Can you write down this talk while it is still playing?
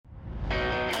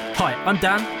Hi, I'm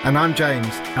Dan. And I'm James.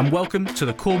 And welcome to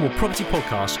the Cornwall Property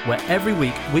Podcast, where every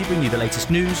week we bring you the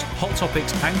latest news, hot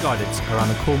topics and guidance around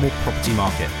the Cornwall property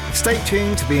market. Stay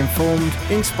tuned to be informed,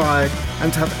 inspired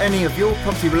and to have any of your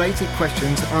property related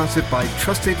questions answered by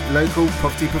trusted local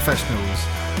property professionals.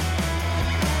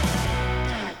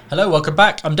 Hello, welcome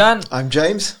back. I'm Dan. I'm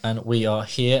James. And we are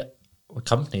here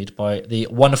accompanied by the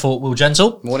wonderful Will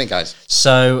Gentle. Morning, guys.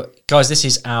 So, guys, this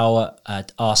is our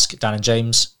Ask Dan and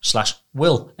James /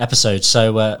 Will episode.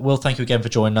 So, Will, thank you again for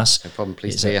joining us. No problem.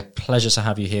 Pleased it's to be a here. Pleasure to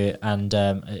have you here, and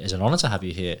it is an honour to have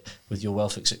you here with your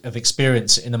wealth of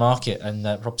experience in the market and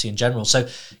property in general. So,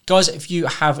 guys, if you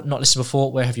have not listened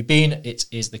before, where have you been? It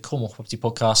is the Cornwall Property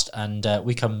Podcast, and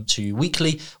we come to you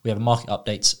weekly. We have a market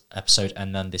updates episode,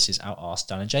 and then this is our Ask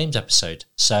Dan and James episode.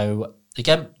 So,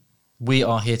 again, we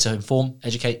are here to inform,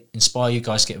 educate, inspire you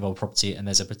guys to get involved in property, and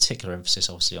there's a particular emphasis,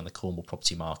 obviously, on the Cornwall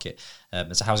property market.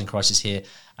 There's a housing crisis here,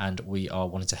 and we are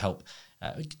wanting to help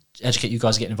educate you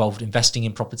guys to get involved investing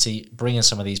in property, bringing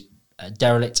some of these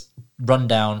derelict,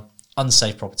 rundown,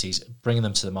 unsafe properties, bringing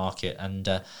them to the market. And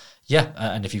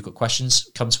and if you've got questions,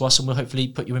 come to us, and we'll hopefully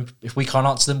put you in. If we can't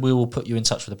answer them, we will put you in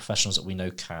touch with the professionals that we know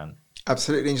can.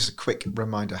 Absolutely. And just a quick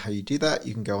reminder how you do that.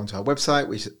 You can go onto our website,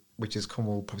 which is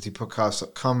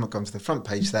cornwallpropertypodcast.com. Go to the front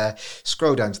page there,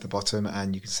 scroll down to the bottom,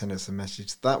 and you can send us a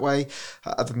message that way.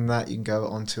 Other than that, you can go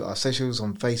onto our socials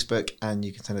on Facebook, and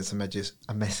you can send us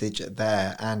a message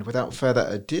there. And without further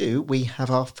ado, we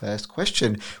have our first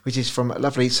question, which is from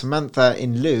lovely Samantha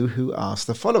in Lou, who asked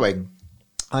the following.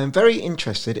 I am very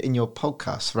interested in your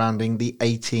podcast surrounding the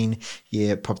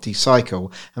 18-year property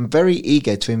cycle. I'm very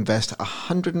eager to invest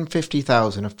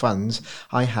 $150,000 of funds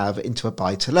I have into a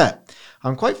buy-to-let.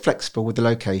 I'm quite flexible with the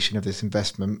location of this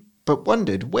investment, but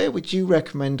wondered where would you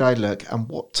recommend I look and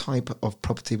what type of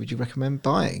property would you recommend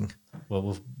buying? Well,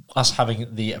 with us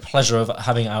having the pleasure of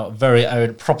having our very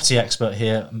own property expert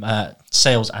here,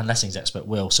 sales and lettings expert,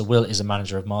 Will. So Will is a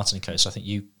manager of Martin & Co. So I think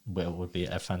you, Will, would be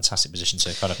a fantastic position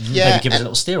to kind of maybe give us a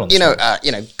little steer on this.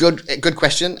 Good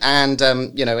question. And,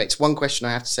 it's one question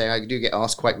I have to say I do get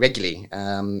asked quite regularly.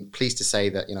 Pleased to say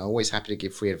that, always happy to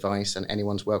give free advice, and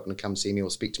anyone's welcome to come see me or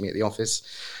speak to me at the office.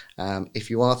 If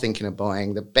you are thinking of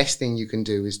buying, the best thing you can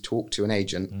do is talk to an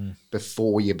agent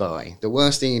before you buy. The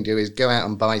worst thing you can do is go out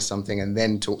and buy something and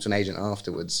then talk to an agent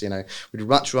afterwards. We'd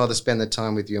much rather spend the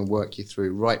time with you and work you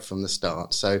through right from the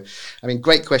start. So,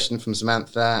 great question from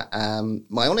Samantha.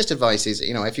 My honest advice is,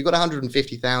 if you've got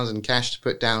 $150,000 cash to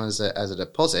put down as a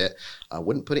deposit, I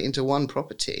wouldn't put it into one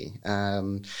property.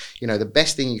 The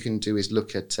best thing you can do is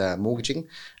look at mortgaging,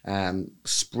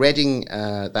 spreading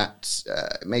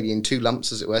that maybe in two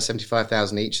lumps, as it were,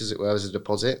 75,000 each, as it were, as a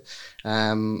deposit.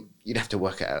 You'd have to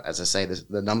work out, as I say,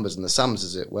 the numbers and the sums,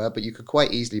 as it were, but you could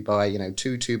quite easily buy,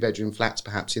 two-bedroom flats,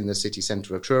 perhaps in the city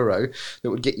centre of Truro, that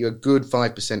would get you a good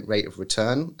 5% rate of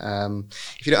return.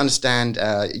 If you don't understand,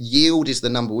 yield is the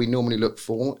number we normally look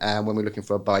for when we're looking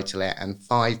for a buy-to-let, and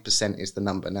 5% is the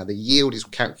number. Now, the yield is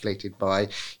calculated by,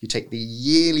 you take the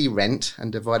yearly rent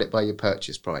and divide it by your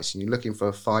purchase price, and you're looking for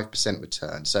a 5%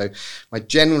 return. So my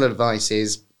general advice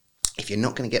is, if you're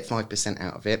not going to get 5%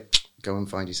 out of it, go and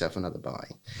find yourself another buy.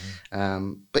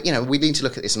 But we need to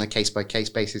look at this on a case-by-case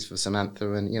basis for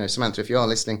Samantha. And, Samantha, if you are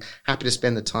listening, happy to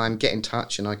spend the time, get in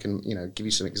touch, and I can, give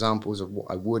you some examples of what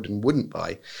I would and wouldn't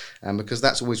buy, because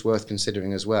that's always worth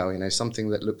considering as well.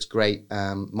 Something that looks great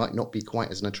might not be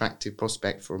quite as an attractive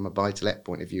prospect from a buy-to-let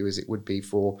point of view as it would be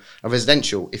for a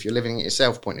residential, if you're living it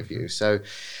yourself, point of view. So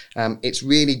it's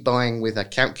really buying with a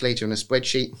calculator and a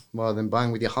spreadsheet rather than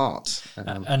buying with your heart.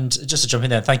 And just to jump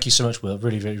in there, thank you so much, Will.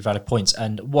 Really, really valid points.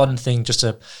 And one thing, just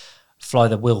to fly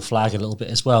the Will flag a little bit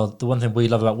as well, the one thing we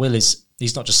love about Will is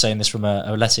he's not just saying this from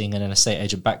a letting and an estate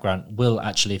agent background. Will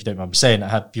actually, if you don't mind me saying,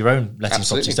 have your own letting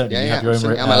properties, don't you? Yeah, you have your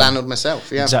own, I'm a landlord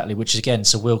myself. Yeah, exactly. Which is, again,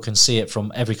 so Will can see it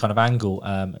from every kind of angle,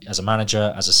 as a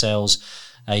manager, as a sales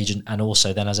agent, and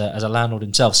also then as a landlord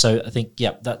himself. So I think,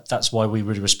 that's why we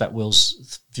really respect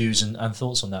Will's views and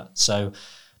thoughts on that. So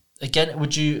again,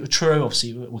 would you, Truro,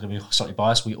 obviously we're going to be slightly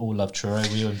biased, we all love Truro,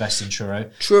 we invest in Truro.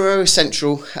 Truro is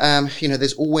central.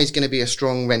 There's always going to be a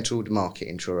strong rental market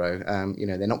in Truro.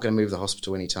 They're not going to move the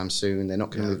hospital anytime soon, they're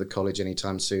not going to move the college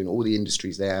anytime soon, all the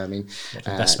industries there.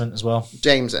 Investment as well.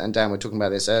 James and Dan were talking about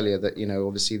this earlier, that,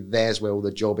 obviously there's where all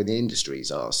the job in the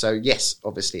industries are. So yes,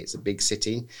 obviously it's a big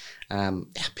city.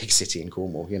 Big city in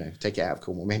Cornwall, take it out of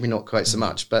Cornwall, maybe not quite so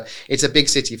much, but it's a big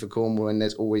city for Cornwall, and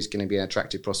there's always going to be an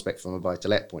attractive prospect from a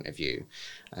buy-to-let point of view.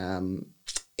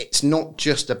 It's not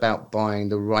just about buying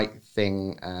the right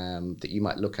thing that you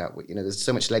might look at. There's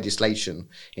so much legislation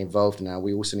involved now.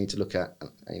 We also need to look at,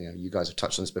 you guys have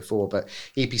touched on this before, but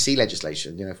EPC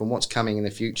legislation, from what's coming in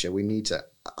the future, we need to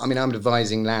I mean, I'm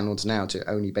advising landlords now to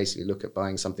only basically look at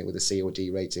buying something with a C or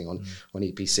D rating on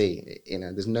EPC. You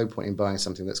know, there's no point in buying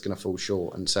something that's going to fall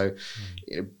short. And so,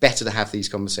 better to have these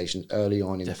conversations early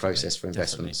on in the process for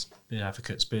investments. Big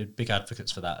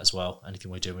advocates for that as well.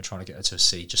 Anything we're doing, we're trying to get it to a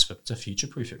C just to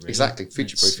future-proof it, really. Exactly,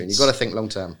 future-proofing. You've got to think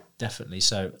long-term. Definitely.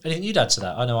 So, anything you'd add to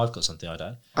that? I know I've got something I'd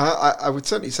add. I would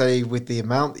certainly say with the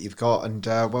amount that you've got, and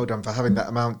well done for having that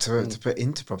amount to put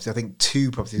into property. I think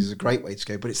 2 properties is a great way to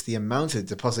go, but it's the amount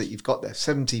of deposit you've got there,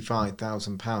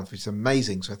 £75,000, which is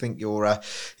amazing. So I think your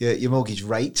mortgage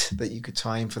rate that you could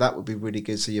tie in for that would be really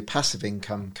good. So your passive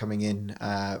income coming in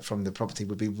from the property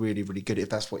would be really, really good if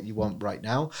that's what you want right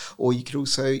now. Or you could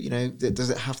also, does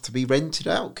it have to be rented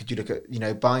out? Could you look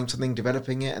at, buying something,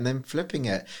 developing it, and then flipping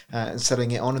it and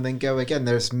selling it on and then go again?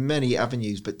 There's many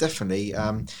avenues, but definitely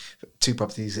 2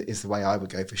 properties is the way I would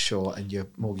go for sure. And your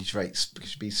mortgage rates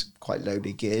should be quite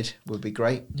lowly geared would be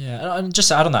great. Yeah, and just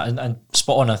to add on that, and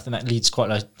spot on, I think that leads quite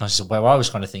nicely to where I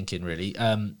was kind of thinking, really.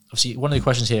 Obviously, one of the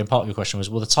questions here, and part of your question was,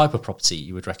 well, the type of property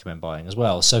you would recommend buying as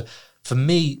well. So for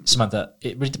me, Samantha,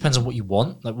 it really depends on what you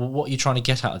want. Like, well, what are you trying to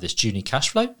get out of this? Do you need cash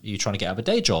flow? Are you trying to get out of a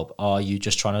day job? Are you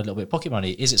just trying a little bit of pocket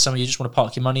money? Is it something you just want to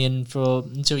park your money in for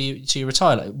until you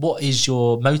retire? Like, what is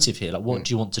your motive here? Like, what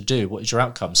do you want to do? What is your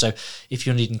outcome? So if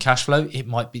you're needing cash flow, it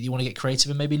might be you want to get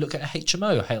creative and maybe look at a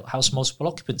HMO, house multiple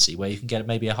occupancy, where you can get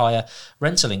maybe a higher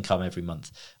rental income every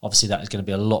month. Obviously, that is going to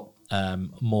be a lot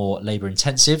more labour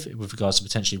intensive with regards to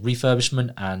potentially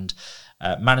refurbishment and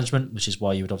management, which is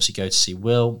why you would obviously go to see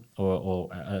Will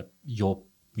or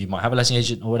you might have a letting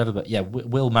agent or whatever. But yeah,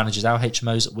 Will manages our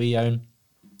HMOs that we own.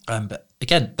 But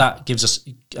again, that gives us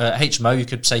HMO. You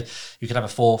could say you could have a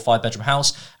 4 or 5 bedroom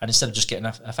house, and instead of just getting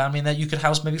a family in there, you could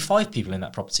house maybe 5 people in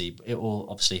that property. It will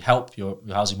obviously help you're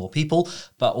housing more people,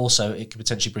 but also it could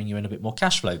potentially bring you in a bit more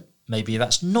cash flow. Maybe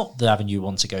that's not the avenue you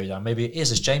want to go down. Maybe it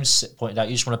is, as James pointed out,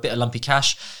 you just want a bit of lumpy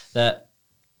cash that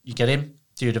you get in,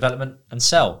 do your development and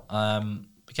sell.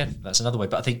 Again, that's another way.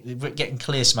 But I think getting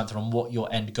clear, Samantha, on what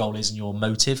your end goal is and your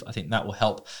motive, I think that will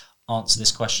help answer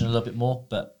this question a little bit more.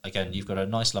 But again, you've got a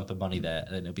nice lump of money there,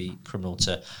 and it'll be criminal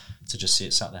to just see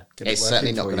it sat there. It's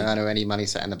certainly not going to earn any money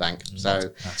sat in the bank.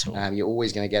 So you're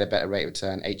always going to get a better rate of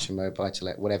return, HMO,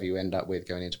 buy-to-let, whatever you end up with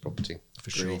going into property. For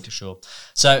sure.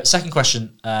 So second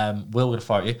question, Will, going to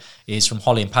fire at you, is from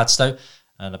Holly in Padstow.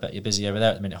 And I bet you're busy over there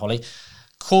at the minute, Holly.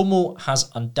 Cornwall has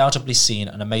undoubtedly seen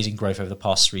an amazing growth over the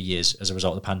past 3 years as a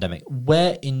result of the pandemic.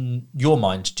 Where, in your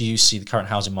mind, do you see the current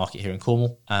housing market here in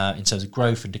Cornwall in terms of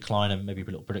growth and decline, and maybe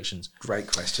little predictions?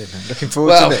 Great question. I'm looking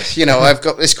forward to this. I've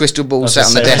got this crystal ball sat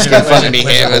on the desk in front of me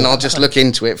here, and I'll just look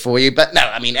into it for you. But no,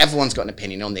 I mean, everyone's got an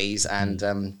opinion on these, and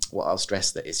what I'll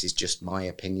stress that this is just my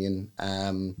opinion.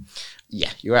 Yeah,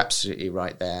 you're absolutely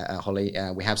right there, Holly.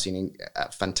 We have seen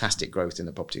fantastic growth in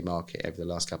the property market over the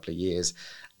last couple of years.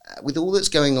 With all that's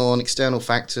going on, external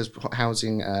factors,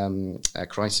 housing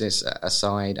crisis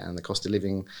aside, and the cost of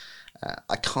living,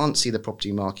 I can't see the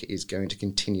property market is going to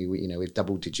continue, with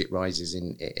double-digit rises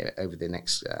over the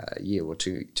next year or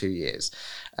two years.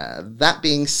 That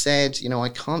being said, I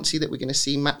can't see that we're going to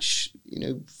see much,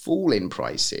 fall in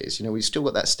prices. We've still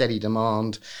got that steady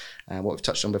demand. What we've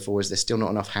touched on before is there's still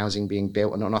not enough housing being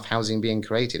built and not enough housing being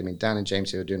created. I mean, Dan and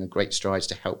James here are doing a great strides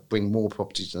to help bring more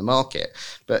properties to the market.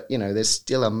 But, there's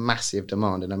still a massive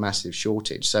demand and a massive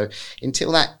shortage. So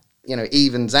until that,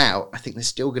 evens out, I think there's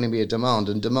still going to be a demand,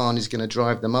 and demand is going to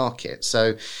drive the market.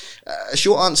 So a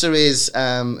short answer is,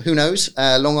 who knows?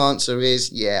 Long answer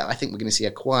is, yeah, I think we're going to see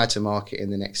a quieter market in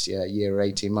the next year or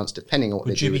 18 months, depending on what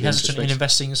they do. Would you be hesitant in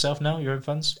investing yourself now, your own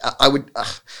funds? I would.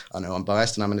 I know I'm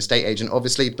biased and I'm an estate agent,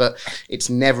 obviously, but it's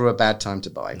never a bad time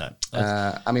to buy. No.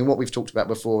 I mean, what we've talked about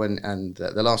before, and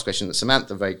the last question that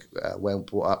Samantha very well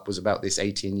brought up was about this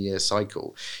 18-year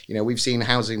cycle. We've seen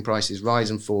housing prices rise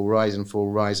and fall, rise and fall,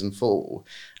 rise and fall.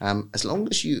 As long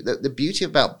as the beauty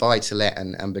about buy-to-let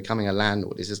and becoming a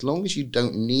landlord is, as long as you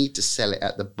don't need to sell it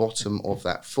at the bottom of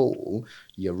that fall,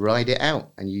 you ride it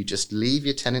out and you just leave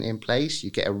your tenant in place. You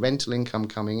get a rental income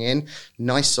coming in,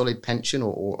 nice solid pension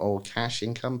or cash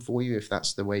income for you if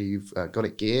that's the way you've got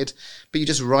it geared. But you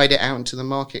just ride it out until the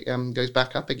market goes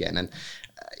back up again. And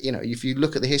if you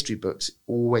look at the history books, it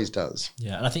always does.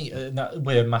 Yeah, and I think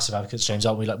we're massive advocates, James,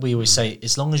 aren't we? Like we always say,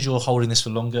 as long as you're holding this for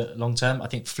long term, I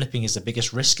think flipping is the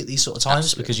biggest risk at these sort of times.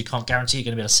 Absolutely. Because you can't guarantee you're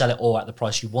going to be able to sell it all at the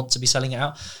price you want to be selling it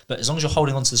out. But as long as you're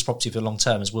holding on to this property for long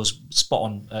term, as Will's spot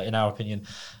on, in our opinion,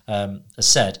 has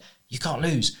said, you can't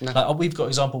lose. No. Like we've got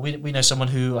example. We know someone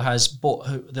who has bought.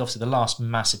 Obviously, the last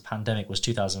massive pandemic was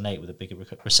 2008 with a big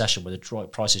recession where the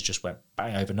prices just went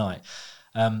bang overnight.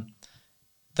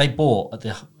 they bought at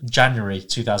the January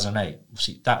 2008.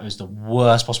 Obviously, that was the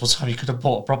worst possible time you could have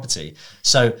bought a property.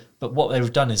 So, but what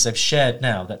they've done is they've shared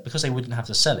now that because they wouldn't have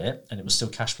to sell it and it was still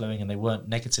cash flowing and they weren't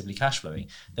negatively cash flowing,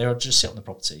 they were just sit on the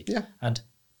property. Yeah. And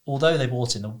although they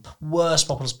bought in the worst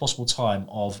possible time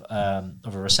of a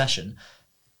recession,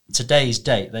 today's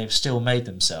date they've still made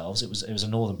themselves. It was a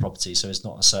northern property, so it's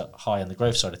not so high on the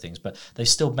growth side of things, but they've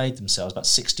still made themselves about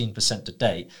 16% to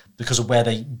date because of where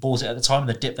they bought it at the time and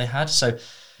the dip they had. So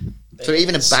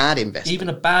even a bad investment. Even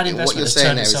a bad investment. What you're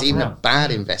saying there is even around. a bad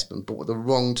investment, but at the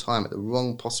wrong time, at the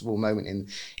wrong possible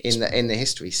moment in the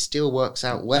history, still works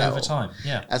out well over time.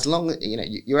 Yeah, as long as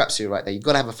you're absolutely right there. You've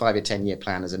got to have a 5 or 10 year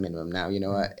plan as a minimum. Now,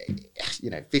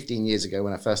 15 years ago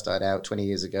when I first started out, 20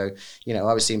 years ago,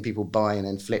 I was seeing people buy and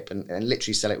then flip and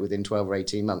literally sell it within 12 or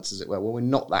 18 months, as it were. Well, we're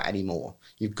not that anymore.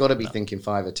 You've got to be thinking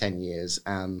 5 or 10 years,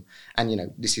 and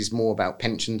this is more about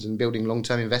pensions and building long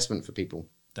term investment for people.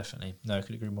 Definitely. No, I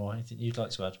could agree more. Anything you'd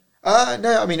like to add?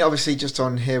 No, I mean, obviously, just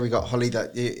on here, we got Holly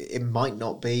that it might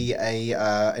not be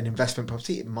an investment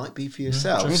property. It might be for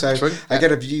yourself. True.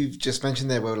 Again, if you've just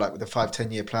mentioned there, well, like with the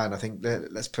 5-10 year plan, I think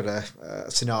let's put a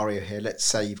scenario here. Let's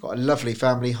say you've got a lovely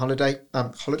family Holly,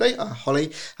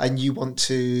 and you want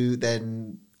to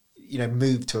then,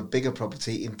 move to a bigger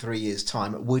property in 3 years'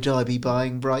 time. Would I be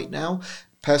buying right now?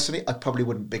 Personally, I probably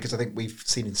wouldn't, because I think we've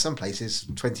seen in some places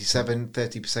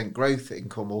 27-30% growth in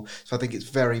Cornwall. So I think it's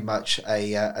very much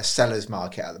a seller's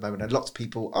market at the moment. And lots of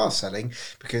people are selling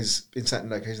because in certain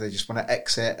locations they just want to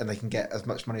exit and they can get as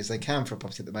much money as they can for a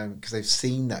property at the moment because they've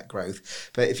seen that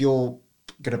growth. But if you're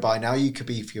going to buy now, you could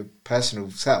be for your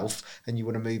personal self and you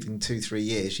want to move in 2-3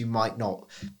 years, you might not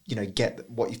get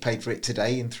what you've paid for it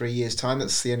today in 3 years time.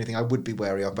 That's the only thing I would be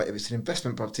wary of. But if it's an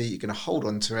investment property, you're going to hold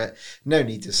on to it, no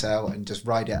need to sell and just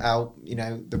ride it out.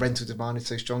 The rental demand is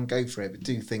so strong, go for it. But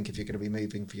do think if you're going to be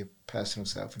moving for your personal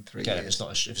self in 3 years.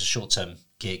 If it's a short-term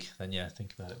gig, then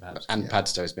think about it perhaps. And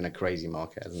Padstow has been a crazy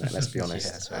market, hasn't it? Let's be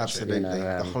honest. Absolutely.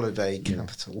 The holiday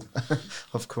capital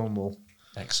of Cornwall.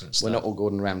 Excellent stuff. We're not all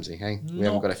Gordon Ramsay, hey? We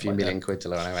haven't got a few million quid to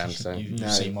learn around. So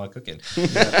you've seen my cooking.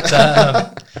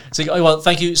 Well,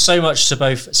 thank you so much to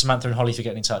both Samantha and Holly for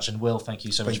getting in touch, and Will, thank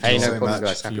you so much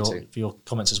for your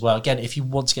comments as well. Again, if you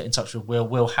want to get in touch with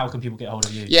Will, how can people get hold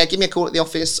of you? Yeah, give me a call at the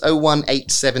office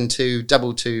 01872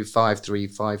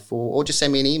 225354, or just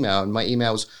send me an email, and my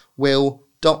email's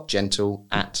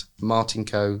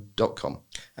will.gentle@martinco.com.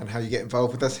 And how you get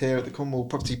involved with us here at the Cornwall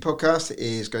Property Podcast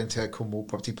is going to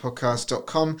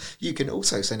cornwallpropertypodcast.com. You can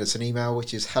also send us an email,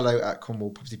 which is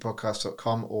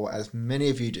hello@cornwallpropertypodcast.com, or as many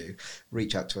of you do,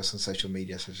 reach out to us on social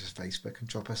media such as Facebook and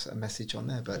drop us a message on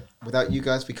there. But without you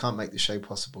guys, we can't make the show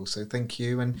possible. So thank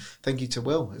you, and thank you to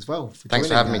Will as well. Thanks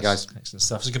for having me, guys. Excellent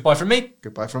stuff. So goodbye from me.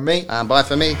 Goodbye from me. And bye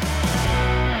from me.